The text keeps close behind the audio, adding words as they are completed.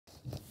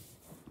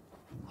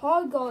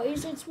Hi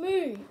guys, it's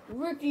me,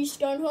 Ricky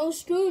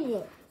Stenhouse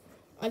Jr.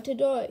 And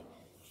today,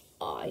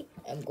 I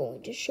am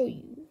going to show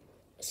you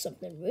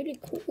something really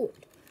cool.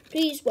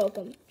 Please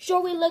welcome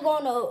Joey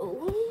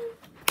Logano.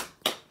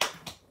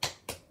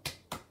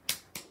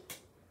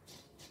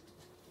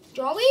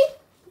 Joey?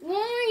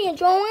 Where are you,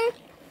 Joey?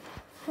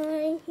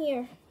 Hi,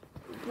 here.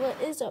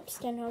 What is up,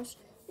 Stenhouse?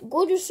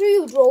 Good to see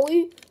you,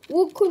 Joey.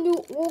 What can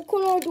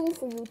I do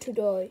for you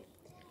today?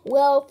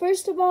 Well,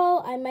 first of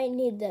all, I might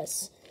need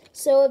this.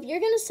 So if you're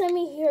going to send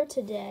me here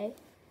today,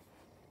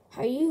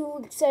 are you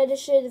excited to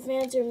show the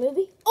fans your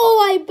movie?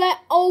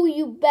 Oh,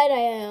 you bet I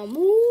am.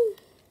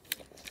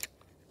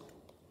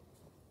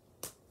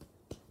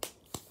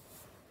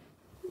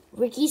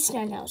 Ricky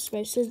Stenhouse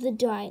versus the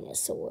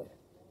Dinosaur.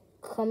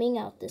 Coming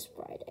out this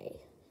Friday.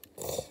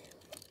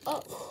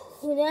 Oh,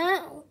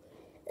 now.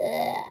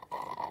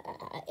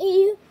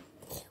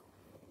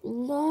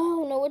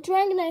 No, what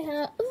dragon I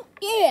have?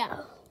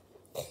 Yeah.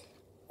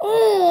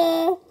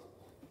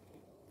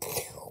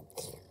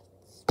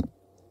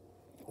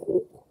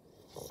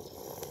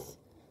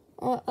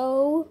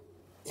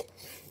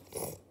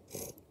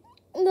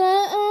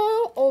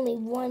 Only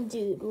one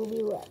dude will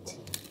be left.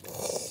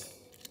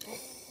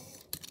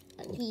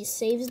 And he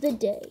saves the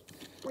day.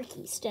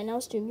 Ricky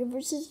Stenhouse Jr.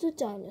 versus the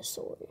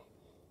Dinosaur.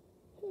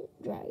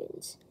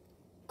 Dragons.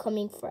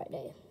 Coming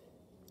Friday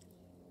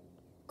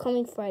to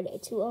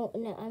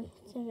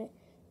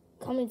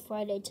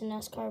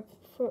NASCAR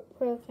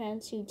Pro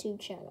Fans YouTube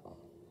channel.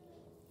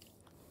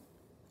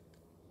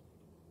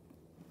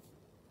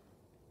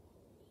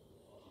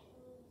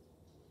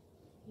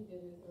 You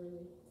did it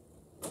early.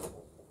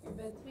 Your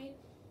bed's made?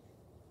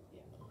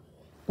 Yeah.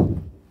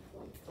 You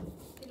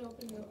can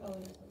open your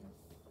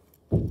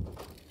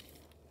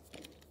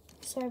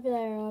Sorry for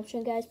that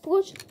interruption, guys.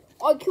 But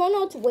I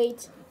cannot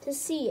wait to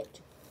see it.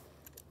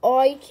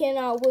 I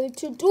cannot wait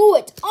to do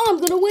it. I'm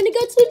gonna win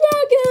against the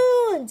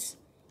Dragons.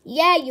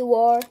 Yeah, you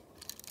are.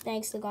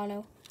 Thanks,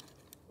 Logano.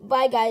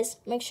 Bye, guys.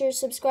 Make sure to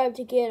subscribe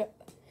to get it.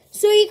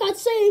 So you can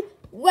see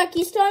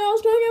Ricky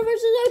Stenhouse Jr.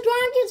 versus the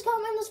Dragons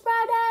coming this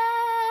Friday.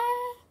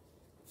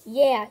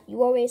 Yeah,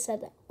 you already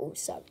said that. Oh,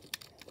 sorry.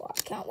 Well,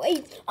 I can't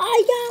wait.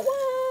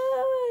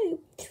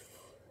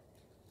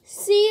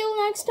 See you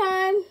next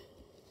time.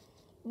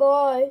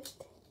 Bye.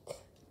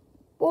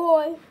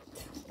 Bye.